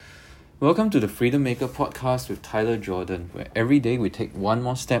Welcome to the Freedom Maker podcast with Tyler Jordan, where every day we take one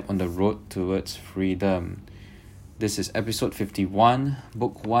more step on the road towards freedom. This is episode 51,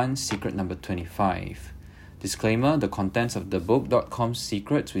 book 1, secret number 25. Disclaimer, the contents of the book.com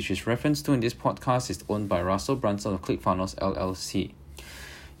secrets, which is referenced to in this podcast, is owned by Russell Brunson of ClickFunnels LLC.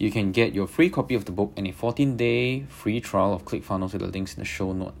 You can get your free copy of the book and a 14-day free trial of ClickFunnels with the links in the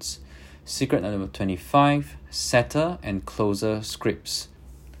show notes. Secret number 25, setter and closer scripts.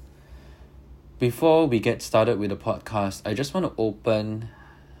 Before we get started with the podcast, I just want to open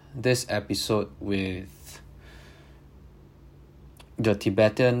this episode with the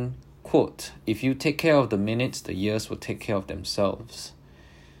Tibetan quote, "If you take care of the minutes, the years will take care of themselves."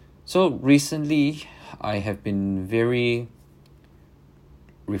 So recently, I have been very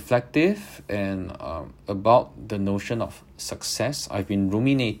reflective and about the notion of success. I've been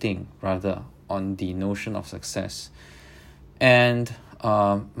ruminating rather on the notion of success. And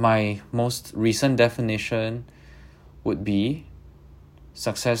my most recent definition would be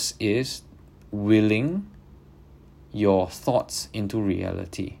success is willing your thoughts into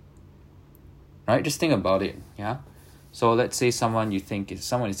reality. Right? Just think about it. Yeah. So let's say someone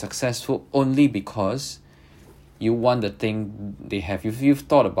is successful only because you want the thing they have. You've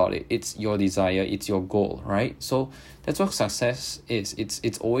thought about it. It's your desire. It's your goal, right? So that's what success is.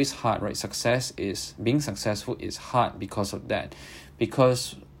 It's always hard, right? Being successful is hard because of that.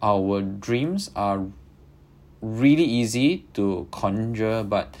 Because our dreams are really easy to conjure,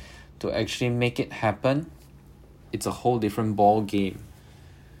 but to actually make it happen, it's a whole different ball game.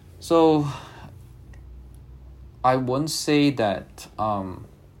 So I won't say that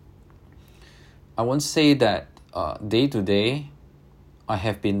day to day I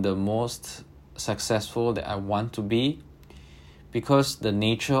have been the most successful that I want to be, because the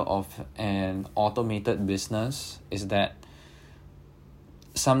nature of an automated business is that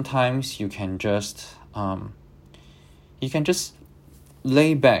sometimes you can just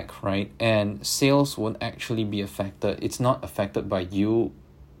lay back, right? And sales won't actually be affected. It's not affected by you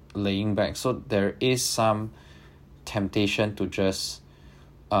laying back. So there is some temptation to just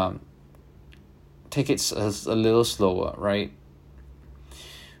take it a little slower, right?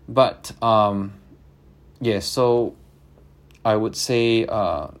 But so I would say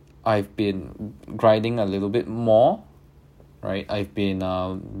I've been grinding a little bit more, right? I've been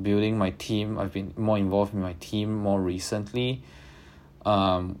building my team. I've been more involved in my team more recently.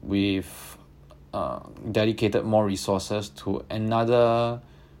 We've dedicated more resources to another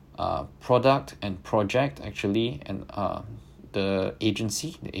product and project actually, and the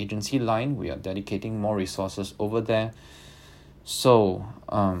agency line, we are dedicating more resources over there. So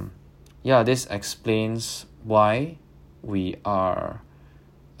this explains why we are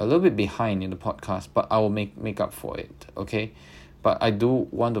a little bit behind in the podcast, but I will make up for it, okay? But I do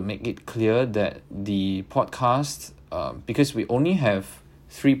want to make it clear that the podcast, because we only have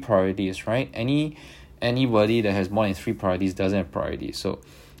 3 priorities, right? Anybody that has more than 3 priorities doesn't have priorities. So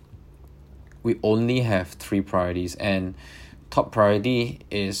we only have 3 priorities, and top priority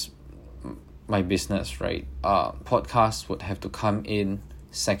is my business, right? Podcasts would have to come in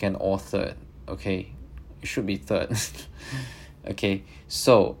second or third, okay? It should be third. Okay,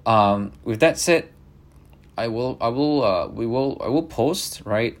 so with that said, I will post,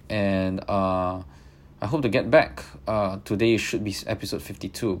 right? And I hope to get back. Today should be episode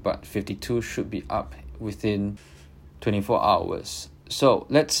 52, but 52 should be up within 24 hours. So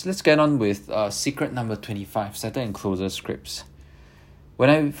let's get on with secret number 25, setter and closer scripts. When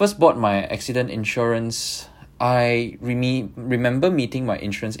I first bought my accident insurance, I remember meeting my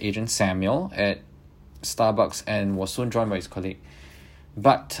insurance agent Samuel at Starbucks and was soon joined by his colleague.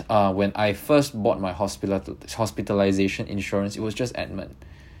 But when I first bought my hospitalization insurance, it was just Edmund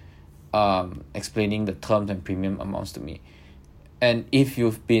explaining the terms and premium amounts to me. And if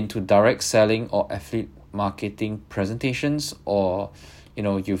you've been to direct selling or affiliate marketing presentations, or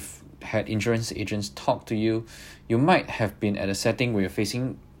you've had insurance agents talk to you, you might have been at a setting where you're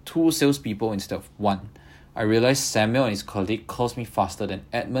facing 2 salespeople instead of 1. I realized Samuel and his colleague closed me faster than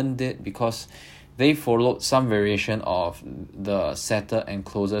Edmund did because they followed some variation of the setter and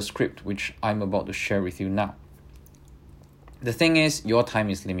closer script, which I'm about to share with you now. The thing is, your time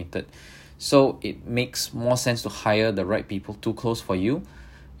is limited, so it makes more sense to hire the right people too close for you.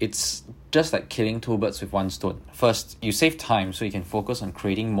 It's just like killing 2 birds with 1 stone. First, you save time so you can focus on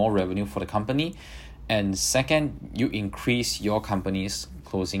creating more revenue for the company. And second, you increase your company's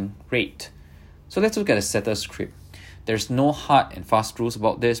closing rate. So let's look at a setter script. There's no hard and fast rules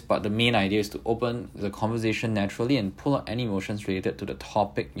about this, but the main idea is to open the conversation naturally and pull out any emotions related to the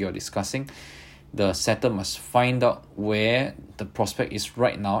topic you're discussing. The setter must find out where the prospect is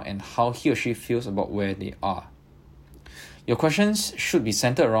right now and how he or she feels about where they are. Your questions should be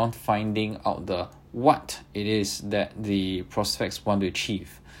centered around finding out the what it is that the prospects want to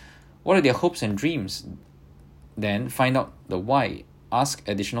achieve. What are their hopes and dreams? Then find out the why. Ask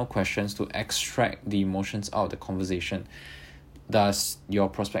additional questions to extract the emotions out of the conversation. Does your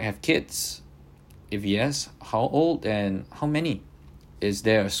prospect have kids? If yes, how old and how many? Is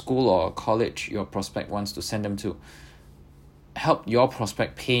there a school or a college your prospect wants to send them to? Help your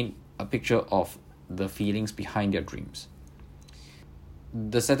prospect paint a picture of the feelings behind their dreams.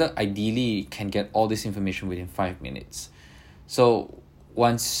 The setter ideally can get all this information within 5 minutes. So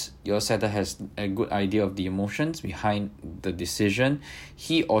once your setter has a good idea of the emotions behind the decision,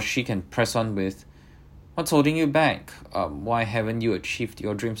 he or she can press on with, what's holding you back? Why haven't you achieved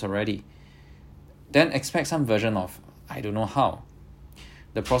your dreams already? Then expect some version of, I don't know how.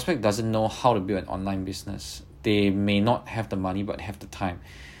 The prospect doesn't know how to build an online business. They may not have the money but have the time.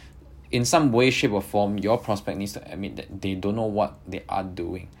 In some way, shape or form, your prospect needs to admit that they don't know what they are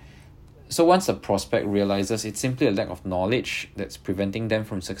doing. So once the prospect realizes it's simply a lack of knowledge that's preventing them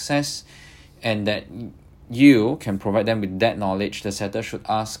from success, and that you can provide them with that knowledge, the setter should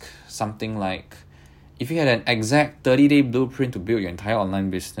ask something like, if you had an exact 30-day blueprint to build your entire online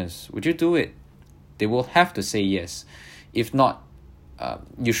business, would you do it? They will have to say yes. If not,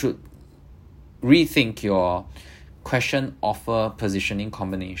 you should rethink your question, offer, positioning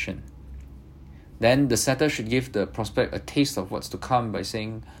combination. Then the setter should give the prospect a taste of what's to come by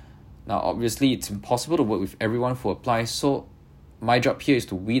saying, now obviously it's impossible to work with everyone who applies, so my job here is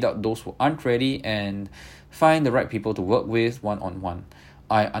to weed out those who aren't ready and find the right people to work with one-on-one.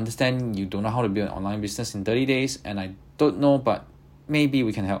 I understand you don't know how to build an online business in 30 days, and I don't know, but maybe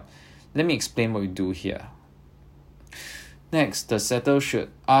we can help. Let me explain what we do here. Next, the setter should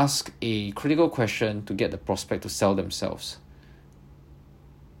ask a critical question to get the prospect to sell themselves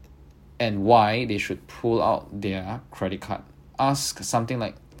and why they should pull out their credit card. Ask something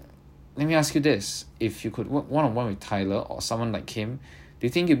like, let me ask you this, if you could work one-on-one with Tyler or someone like him, do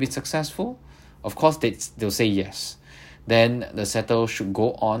you think you'd be successful? Of course, they'll say yes. Then the setter should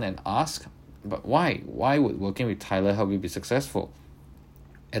go on and ask, but why? Why would working with Tyler help you be successful?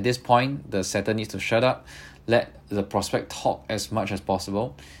 At this point, the setter needs to shut up, let the prospect talk as much as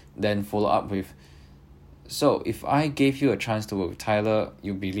possible, then follow up with, so if I gave you a chance to work with Tyler,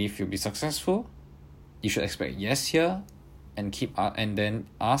 you believe you'll be successful? You should expect yes here, and then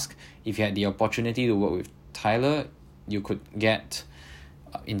ask, if you had the opportunity to work with Tyler, you could get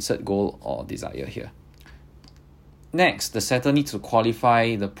insert goal or desire here. Next, the setter needs to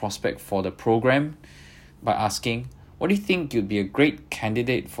qualify the prospect for the program by asking, what do you think you'd be a great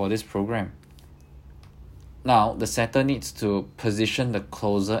candidate for this program? Now, the setter needs to position the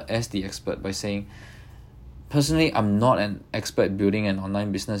closer as the expert by saying, personally, I'm not an expert building an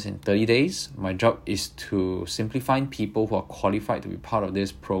online business in 30 days. My job is to simply find people who are qualified to be part of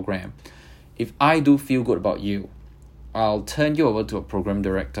this program. If I do feel good about you, I'll turn you over to a program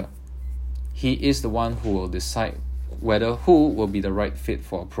director. He is the one who will decide who will be the right fit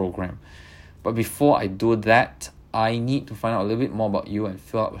for a program. But before I do that, I need to find out a little bit more about you and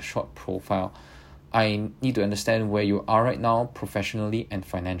fill out a short profile. I need to understand where you are right now, professionally and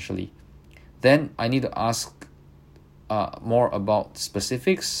financially. Then I need to ask more about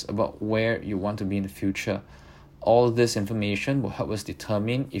specifics about where you want to be in the future. All this information will help us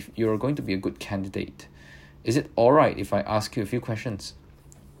determine if you're going to be a good candidate. Is it alright if I ask you a few questions?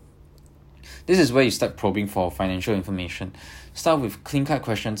 This is where you start probing for financial information. Start with clean-cut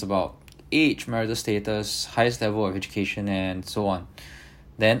questions about age, marital status, highest level of education, and so on.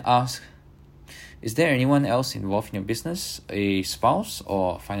 Then ask, is there anyone else involved in your business, a spouse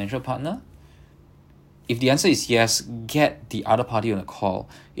or financial partner? If the answer is yes, get the other party on a call.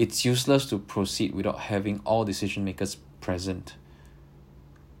 It's useless to proceed without having all decision makers present.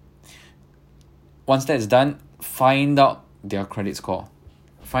 Once that's done, find out their credit score.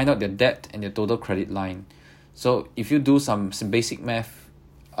 Find out their debt and their total credit line. So if you do some basic math,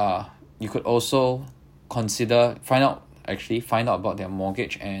 you could also find out about their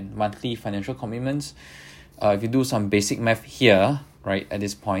mortgage and monthly financial commitments. If you do some basic math here, right, at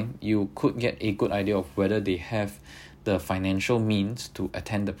this point, you could get a good idea of whether they have the financial means to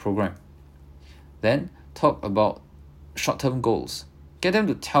attend the program. Then talk about short-term goals. Get them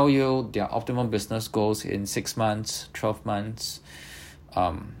to tell you their optimal business goals in 6 months, 12 months,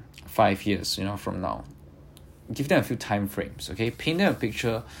 5 years, from now. Give them a few time frames, okay? Paint them a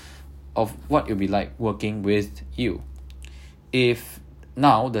picture of what it'll be like working with you. If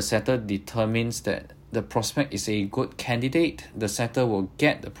now the setter determines that the prospect is a good candidate, the setter will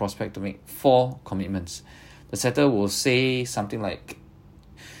get the prospect to make 4 commitments. The setter will say something like,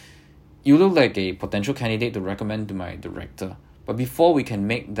 you look like a potential candidate to recommend to my director. But before we can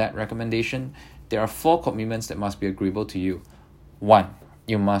make that recommendation, there are 4 commitments that must be agreeable to you. 1,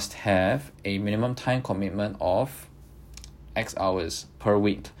 you must have a minimum time commitment of X hours per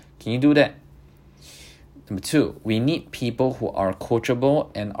week. Can you do that? Number 2, we need people who are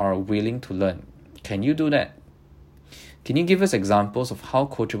coachable and are willing to learn. Can you do that? Can you give us examples of how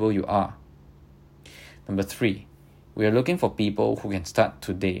coachable you are? Number 3, we are looking for people who can start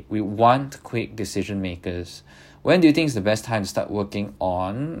today. We want quick decision makers. When do you think is the best time to start working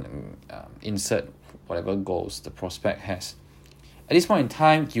on insert whatever goals the prospect has? At this point in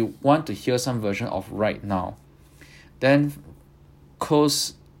time, you want to hear some version of right now. Then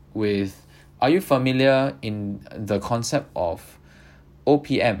close with, are you familiar in the concept of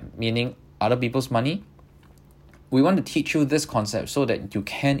OPM, meaning other people's money? We want to teach you this concept so that you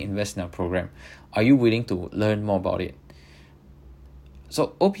can invest in our program. Are you willing to learn more about it?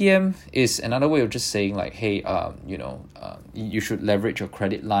 So OPM is another way of just saying like, hey, you should leverage your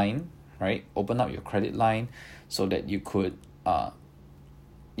credit line, right? Open up your credit line so that you could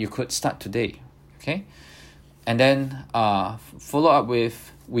start today, okay? And then follow up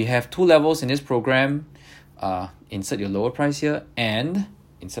with, we have 2 levels in this program. Insert your lower price here and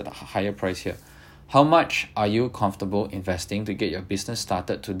insert a higher price here. How much are you comfortable investing to get your business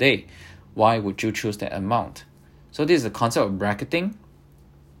started today? Why would you choose that amount? So this is the concept of bracketing,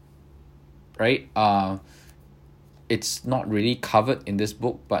 right? It's not really covered in this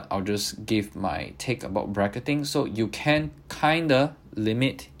book, but I'll just give my take about bracketing. So you can kind of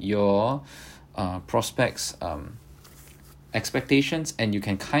limit your prospects' expectations, and you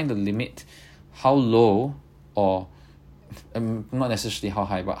can kind of limit how low, or not necessarily how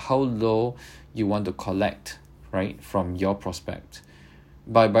high, but how low you want to collect, right, from your prospect.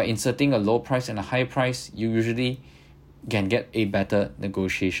 By inserting a low price and a high price, you usually can get a better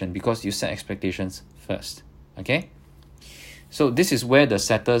negotiation because you set expectations first, okay? So this is where the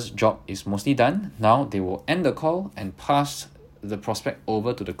setter's job is mostly done. Now they will end the call and pass the prospect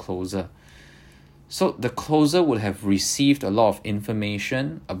over to the closer. So the closer would have received a lot of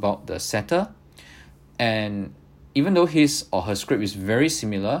information about the setter, and even though his or her script is very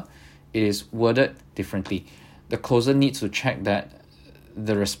similar, it is worded differently. The closer needs to check that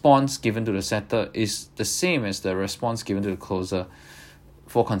the response given to the setter is the same as the response given to the closer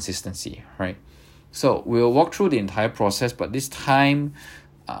for consistency, right? So we'll walk through the entire process, but this time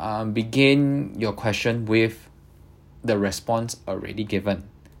begin your question with the response already given.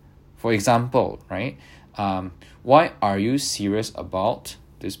 For example, right? Why are you serious about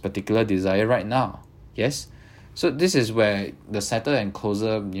this particular desire right now? Yes? So this is where the setter and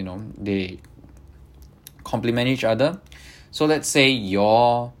closer, they complement each other. So let's say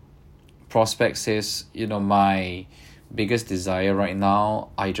your prospect says, my biggest desire right now,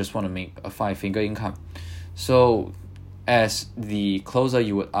 I just want to make a 5-figure income. So as the closer,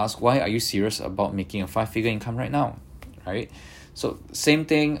 you would ask, why are you serious about making a 5-figure income right now, right? So same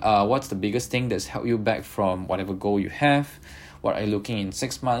thing, what's the biggest thing that's held you back from whatever goal you have? What are you looking in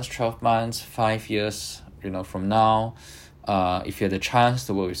 6 months, 12 months, 5 years, from now? If you had the chance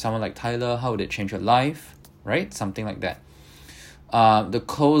to work with someone like Tyler, how would it change your life, right? Something like that. The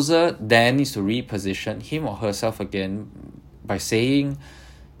closer then needs to reposition him or herself again by saying,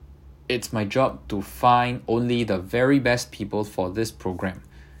 it's my job to find only the very best people for this program.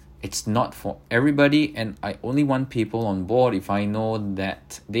 It's not for everybody, and I only want people on board if I know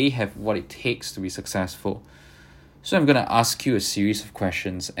that they have what it takes to be successful. So I'm going to ask you a series of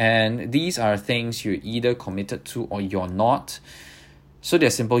questions, and these are things you're either committed to or you're not. So they're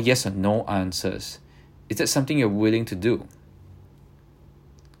simple yes or no answers. Is that something you're willing to do?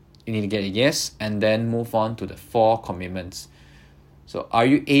 You need to get a yes and then move on to the 4 commitments. So are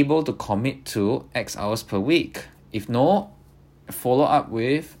you able to commit to X hours per week? If no, follow up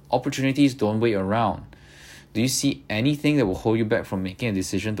with opportunities don't wait around. Do you see anything that will hold you back from making a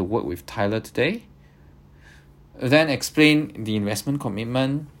decision to work with Tyler today? Then explain the investment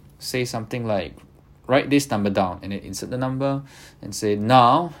commitment. Say something like, write this number down, and then insert the number and say,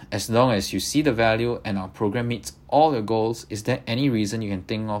 now, as long as you see the value and our program meets all your goals, is there any reason you can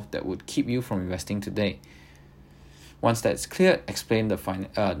think of that would keep you from investing today? Once that's clear, explain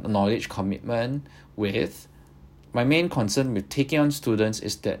the knowledge commitment with, my main concern with taking on students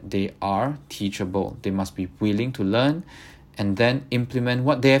is that they are teachable. They must be willing to learn and then implement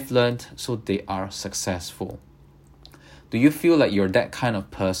what they have learned so they are successful. Do you feel like you're that kind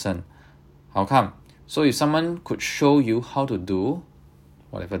of person? How come? So if someone could show you how to do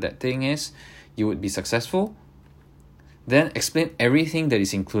whatever that thing is, you would be successful. Then explain everything that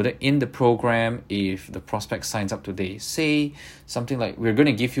is included in the program if the prospect signs up today. Say something like, we're going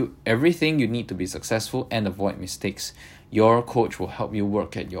to give you everything you need to be successful and avoid mistakes. Your coach will help you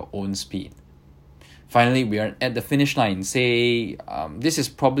work at your own speed. Finally, we are at the finish line. Say, this is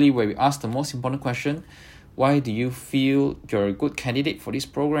probably where we ask the most important question. Why do you feel you're a good candidate for this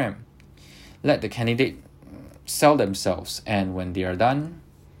program? Let the candidate sell themselves, and when they are done,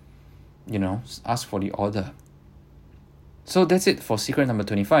 ask for the order. So that's it for secret number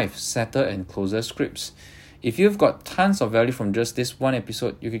 25, setter and closer scripts. If you've got tons of value from just this one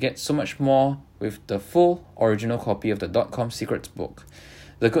episode, you could get so much more with the full original copy of the .com Secrets book.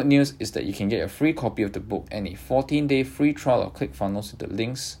 The good news is that you can get a free copy of the book and a 14-day free trial of ClickFunnels with the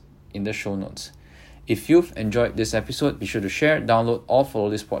links in the show notes. If you've enjoyed this episode, be sure to share, download, or follow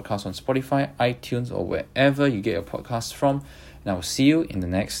this podcast on Spotify, iTunes, or wherever you get your podcasts from. And I will see you in the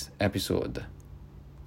next episode.